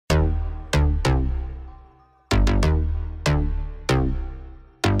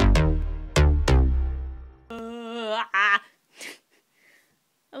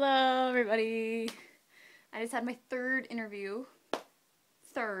Hello, everybody. I just had my third interview.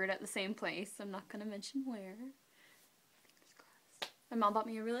 Third at the same place. I'm not gonna mention where. My mom bought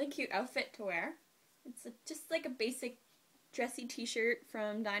me a really cute outfit to wear. It's just like a basic dressy t-shirt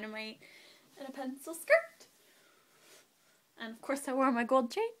from Dynamite and a pencil skirt. And of course I wore my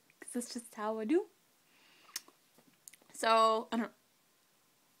gold chain, because that's just how I do. So, I don't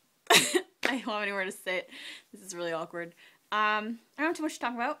have anywhere to sit. This is really awkward. I don't have too much to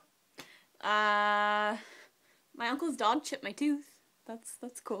talk about. My uncle's dog chipped my tooth.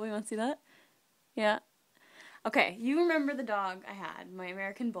 That's cool. You want to see that? Yeah. Okay, you remember the dog I had, my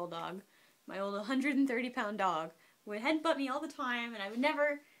American Bulldog, my old 130-pound dog, would headbutt me all the time, and I would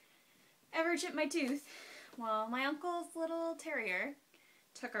never, ever chip my tooth. Well, my uncle's little terrier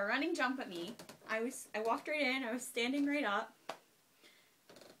took a running jump at me. I walked right in, I was standing right up,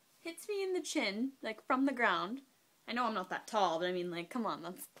 hits me in the chin, like from the ground. I know I'm not that tall, but I mean, like, come on,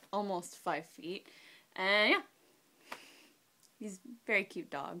 that's almost 5 feet. And yeah, he's a very cute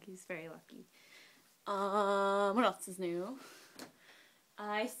dog. He's very lucky. What else is new?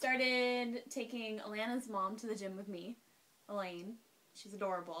 I started taking Alannah's mom to the gym with me, Elaine. She's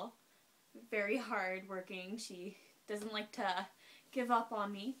adorable. Very hard working. She doesn't like to give up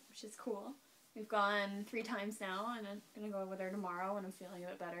on me, which is cool. We've gone 3 times now, and I'm gonna go with her tomorrow when I'm feeling a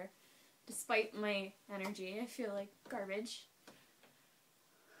bit better. Despite my energy, I feel like garbage.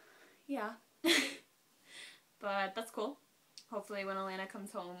 Yeah. But that's cool. Hopefully when Alannah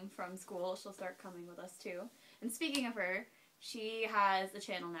comes home from school, she'll start coming with us too. And speaking of her, she has a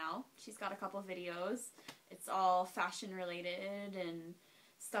channel now. She's got a couple videos. It's all fashion related and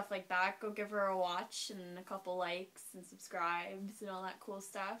stuff like that. Go give her a watch and a couple likes and subscribes and all that cool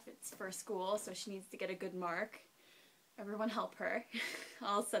stuff. It's for school, so she needs to get a good mark. Everyone help her.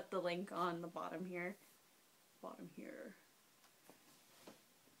 I'll set the link on the bottom here. Bottom here.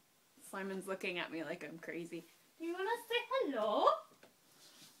 Simon's looking at me like I'm crazy. Do you want to say hello?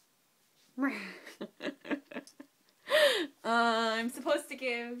 I'm supposed to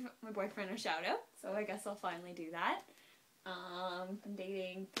give my boyfriend a shout out, so I guess I'll finally do that. I've been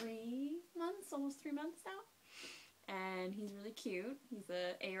dating 3 months, almost 3 months now, and he's really cute. He's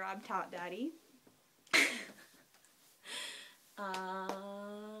a Arab tot daddy.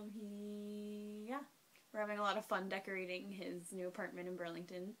 Yeah, we're having a lot of fun decorating his new apartment in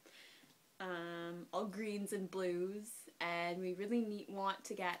Burlington. All greens and blues, and we really want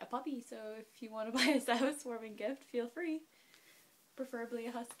to get a puppy, so if you want to buy us a housewarming gift, feel free. Preferably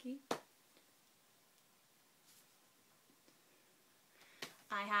a husky.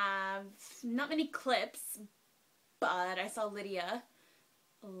 I have not many clips, but I saw Lydia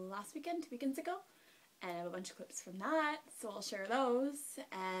last weekend, 2 weekends ago, and I have a bunch of clips from that, so I'll share those,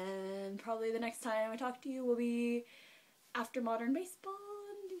 and probably the next time I talk to you will be after Modern Baseball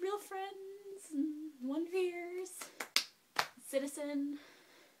and Real Friends and Wonder Years, Citizen,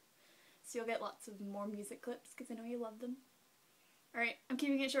 so you'll get lots of more music clips because I know you love them. Alright, I'm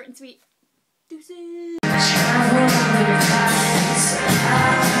keeping it short and sweet. Deuces!